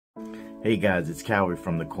Hey guys, it's Kauri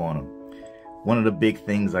from the corner. One of the big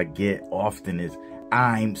things I get often is,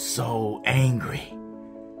 I'm so angry.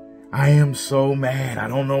 I am so mad. I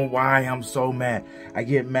don't know why I'm so mad. I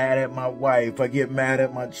get mad at my wife. I get mad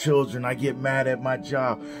at my children. I get mad at my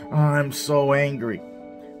job. I'm so angry.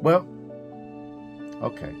 Well,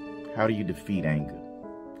 okay. How do you defeat anger?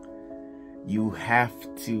 You have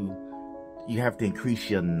to increase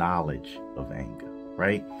your knowledge of anger,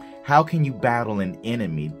 right? How can you battle an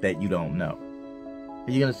enemy that you don't know?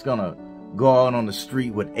 Are you just gonna go out on the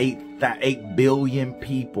street with 8 billion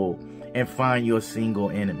people and find your single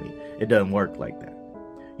enemy? It doesn't work like that.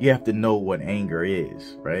 You have to know what anger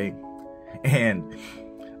is, right? And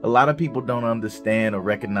a lot of people don't understand or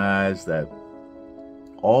recognize that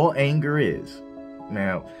all anger is,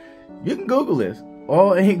 now, you can Google this,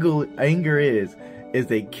 all anger is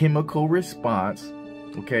a chemical response,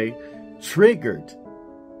 okay, triggered,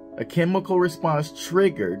 a chemical response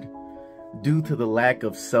triggered due to the lack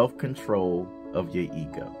of self-control of your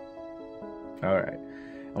ego. All right,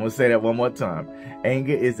 I'm gonna say that one more time.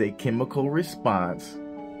 Anger is a chemical response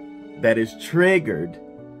that is triggered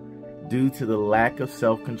due to the lack of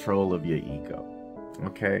self-control of your ego,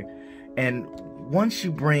 okay? And once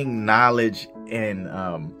you bring knowledge and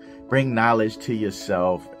bring knowledge to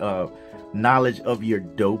yourself, knowledge of your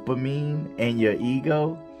dopamine and your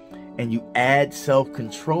ego, and you add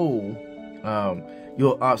self-control,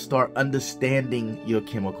 you'll start understanding your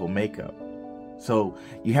chemical makeup. So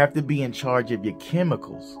you have to be in charge of your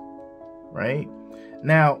chemicals, right?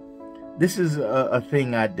 Now, this is a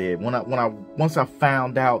thing I did once I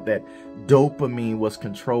found out that dopamine was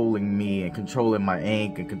controlling me and controlling my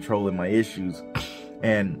anger and controlling my issues,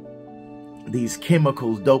 and these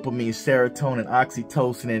chemicals, dopamine, serotonin,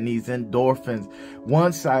 oxytocin, and these endorphins,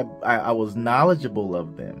 once I was knowledgeable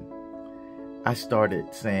of them, I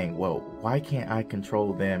started saying, well, why can't I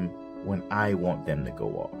control them when I want them to go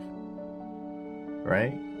off?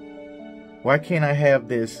 Right? Why can't I have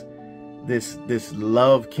this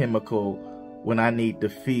love chemical when I need to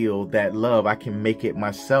feel that love? I can make it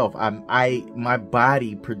myself. My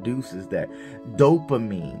body produces that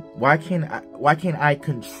dopamine. Why can't I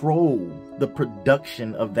control the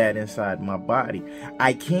production of that inside my body?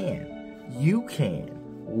 I can. You can.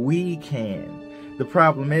 We can. The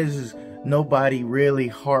problem is nobody really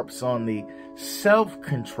harps on the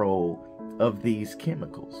self-control of these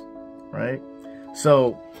chemicals, right?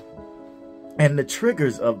 So, and the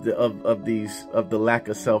triggers of the lack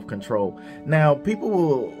of self-control. Now, people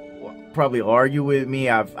will probably argue with me.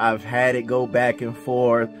 I've had it go back and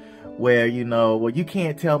forth where, well, you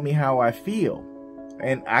can't tell me how I feel.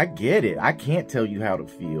 And I get it. I can't tell you how to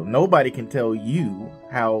feel. Nobody can tell you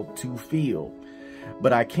how to feel.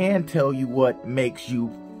 But I can tell you what makes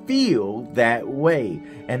you feel that way,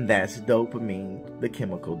 and that's dopamine, the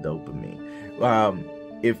chemical dopamine.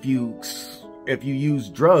 If you use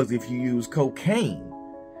drugs, if you use cocaine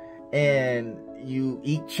and you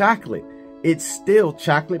eat chocolate, it's still,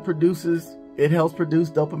 chocolate produces, it helps produce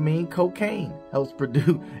dopamine. Cocaine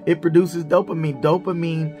produces dopamine.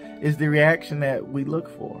 Dopamine is the reaction that we look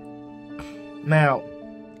for. Now,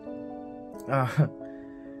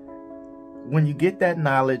 when you get that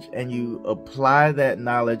knowledge and you apply that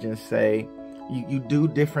knowledge and say, you do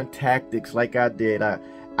different tactics like I did.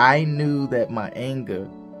 I knew that my anger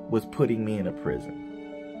was putting me in a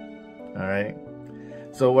prison. All right.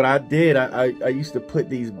 So what I did, I used to put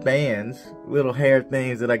these bands, little hair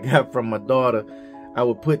things that I got from my daughter. I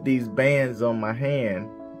would put these bands on my hand,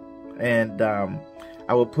 and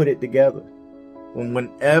I would put it together.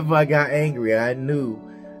 Whenever I got angry, I knew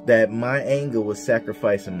that my anger was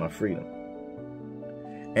sacrificing my freedom.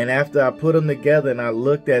 And after I put them together and I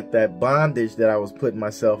looked at that bondage that I was putting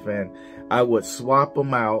myself in, I would swap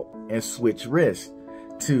them out and switch wrists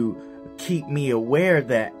to keep me aware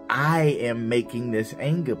that I am making this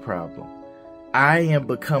anger problem. I am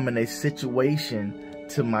becoming a situation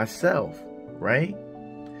to myself, right?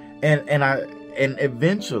 And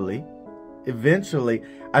eventually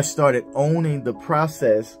I started owning the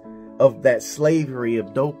process of that slavery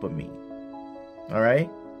of dopamine. All right?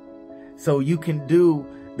 So you can do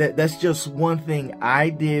that. That's just one thing I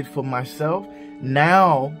did for myself.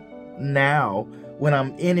 Now when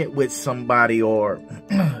I'm in it with somebody, or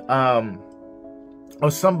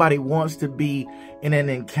somebody wants to be in an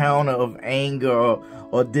encounter of anger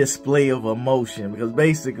or display of emotion, because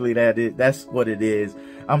basically that's what it is.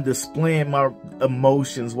 I'm displaying my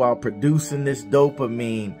emotions while producing this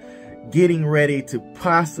dopamine, getting ready to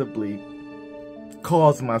possibly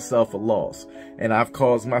cause myself a loss. And I've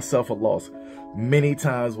caused myself a loss many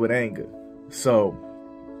times with anger. So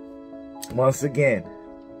once again,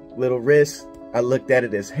 little wrist, I looked at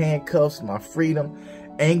it as handcuffs, my freedom.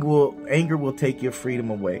 Anger will take your freedom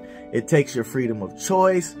away. It takes your freedom of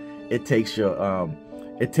choice. It takes your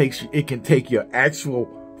it can take your actual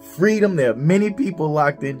freedom. There are many people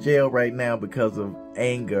locked in jail right now because of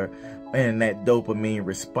anger and that dopamine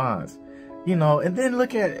response. You know, and then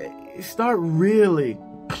look at it, start really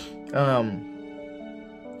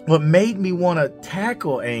what made me want to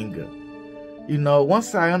tackle anger. You know,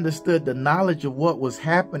 once I understood the knowledge of what was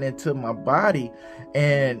happening to my body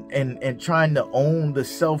and trying to own the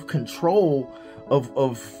self-control of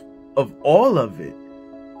all of it,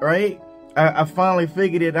 right? I finally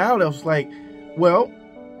figured it out. I was like, well,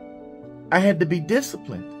 I had to be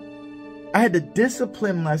disciplined. I had to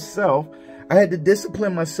discipline myself. I had to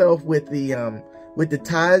discipline myself with the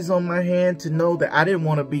ties on my hand to know that I didn't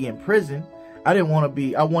want to be in prison. I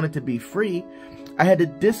wanted to be free. I had to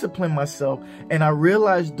discipline myself. And I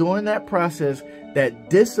realized during that process that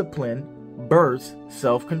discipline births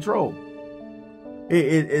self-control.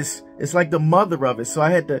 It's like the mother of it. So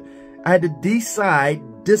I had to decide,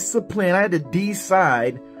 discipline. I had to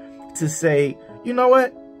decide to say, you know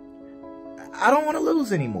what? I don't want to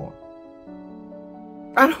lose anymore.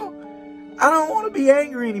 I don't want to be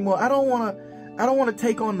angry anymore. I don't want to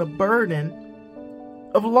take on the burden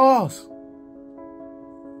of loss.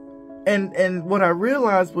 And what I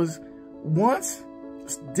realized was once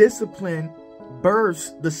discipline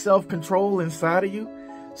births the self-control inside of you,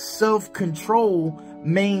 self-control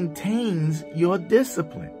maintains your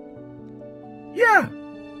discipline. Yeah,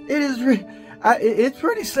 it's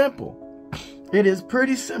pretty simple. It is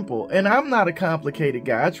pretty simple. And I'm not a complicated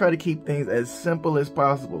guy. I try to keep things as simple as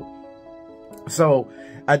possible. So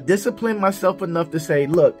I disciplined myself enough to say,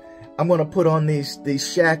 look, I'm going to put on these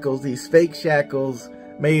shackles, these fake shackles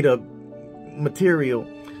made of material.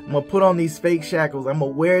 I'm going to put on these fake shackles. I'm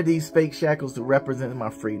going to wear these fake shackles to represent my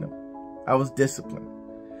freedom. I was disciplined.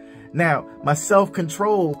 Now, my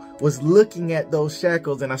self-control was looking at those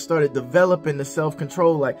shackles, and I started developing the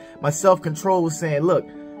self-control. Like, my self-control was saying, look,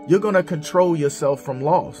 you're going to control yourself from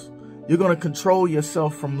loss. You're going to control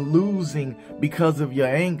yourself from losing because of your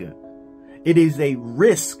anger. It is a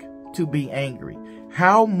risk to be angry.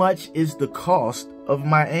 How much is the cost of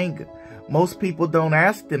my anger? Most people don't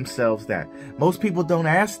ask themselves that. Most people don't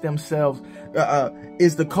ask themselves,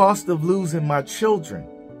 is the cost of losing my children,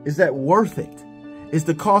 is that worth it? Is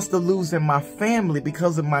the cost of losing my family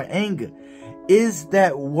because of my anger, is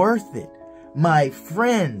that worth it? My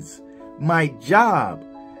friends, my job.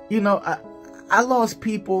 You know, I lost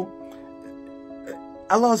people.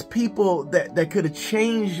 I lost people that could have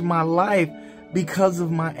changed my life because of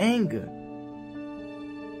my anger.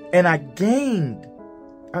 And I gained,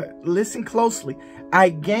 listen closely, I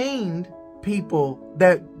gained people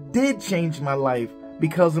that did change my life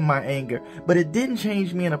because of my anger, but it didn't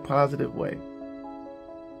change me in a positive way.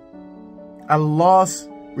 I lost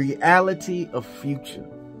reality of future.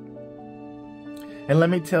 And let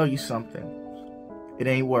me tell you something, it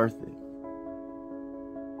ain't worth it.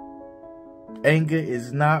 Anger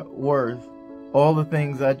is not worth all the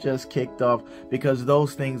things I just kicked off, because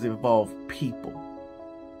those things involve people.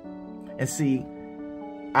 And see,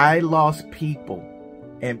 I lost people,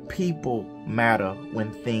 and people matter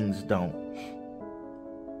when things don't.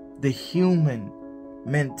 The human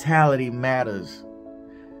mentality matters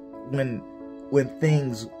when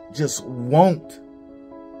things just won't.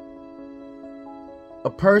 A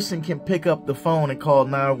person can pick up the phone and call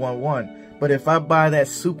 911, but if I buy that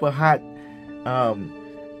super hot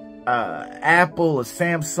Apple or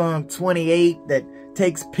Samsung 28 that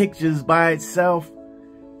takes pictures by itself,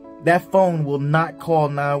 that phone will not call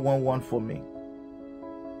 911 for me.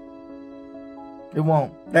 It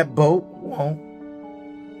won't. That boat won't.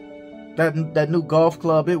 That new golf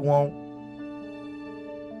club, it won't.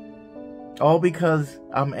 All because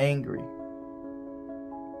I'm angry.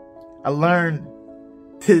 I learned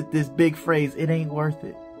this big phrase, it ain't worth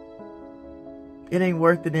it. It ain't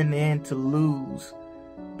worth it in the end to lose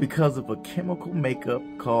because of a chemical makeup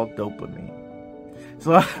called dopamine.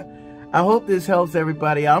 So I hope this helps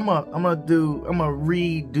everybody. I'm gonna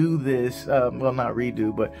redo this. Well, not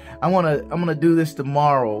redo, but I'm gonna do this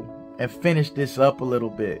tomorrow and finish this up a little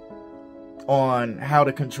bit on how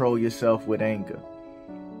to control yourself with anger.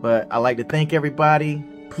 But I'd like to thank everybody.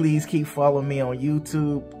 Please keep following me on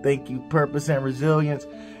YouTube. Thank you, Purpose and Resilience.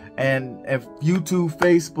 And if YouTube,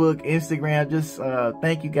 Facebook, Instagram, just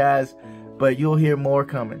thank you guys. But you'll hear more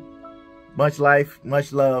coming. Much life,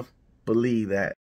 much love. Believe that.